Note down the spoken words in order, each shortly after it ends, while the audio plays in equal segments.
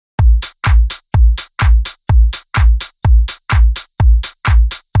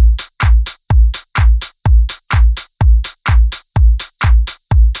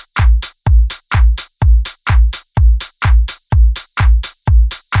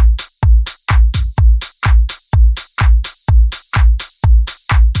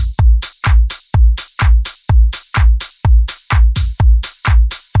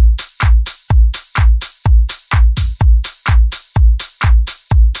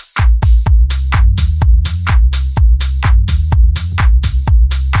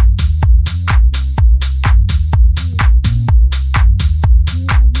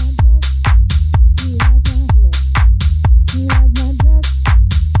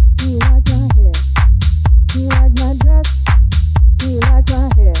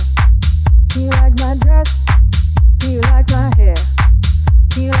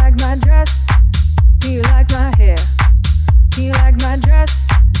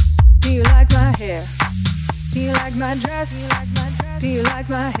my dress? Do you like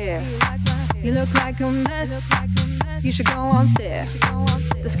my hair? You look like a mess. You should go on stare.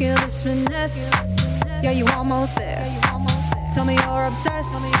 The skill is finesse. Yeah, you almost there. Tell me you're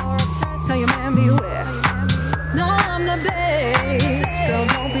obsessed. Tell your man beware. No, I'm the best. Girl,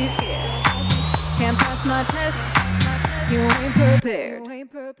 don't be scared. Can't pass my test. You ain't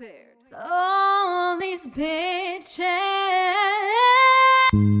prepared. All these bitches.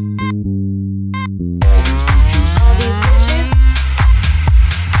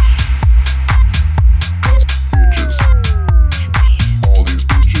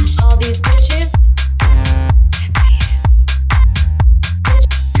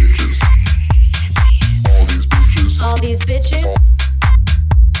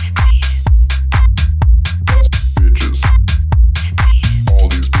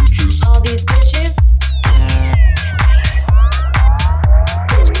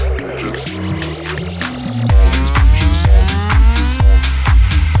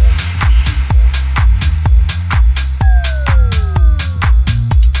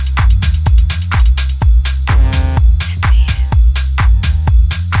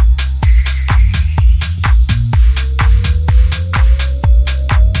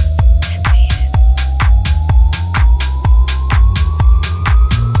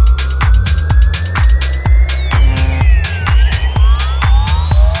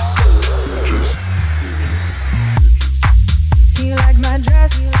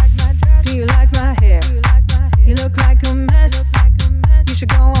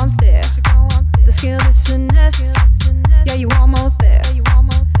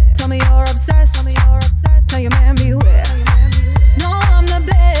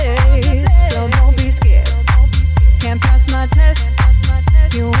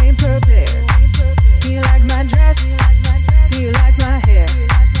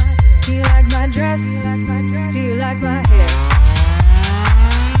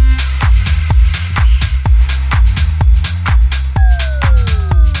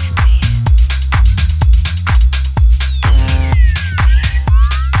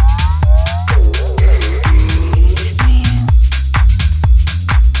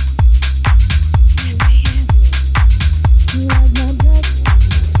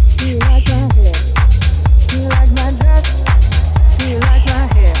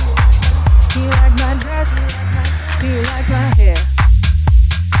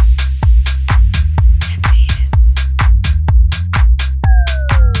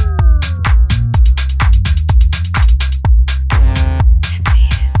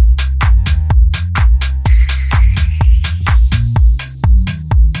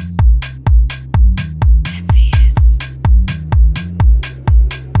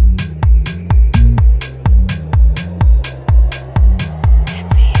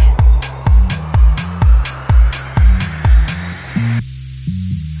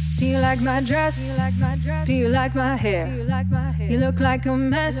 Do you like my hair? You look like a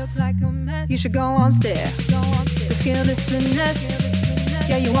mess. You should go on stare. The skill is finesse.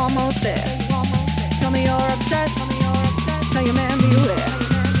 Yeah, you almost there. Tell me you're obsessed. Tell your man beware.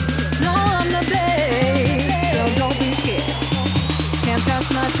 No, I'm the best. Girl, don't be scared. Can't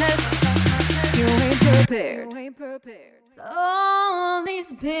pass my test. You ain't prepared. All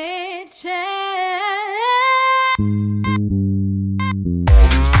these bitches.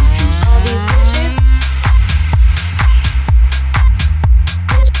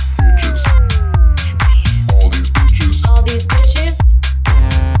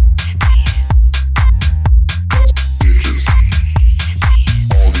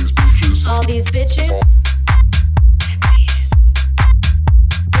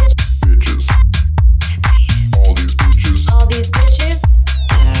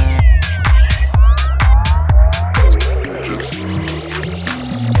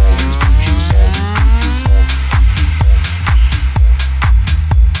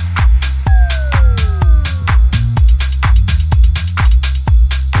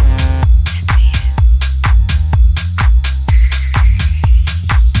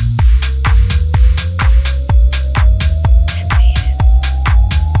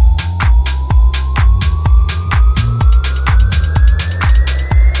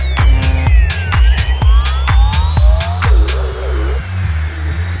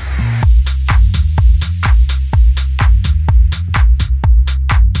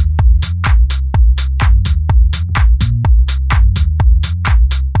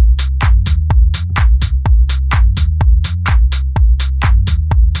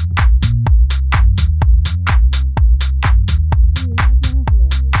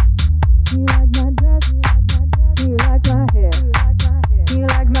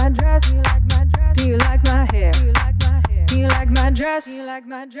 my dress?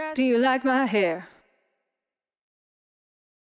 Do you like my hair?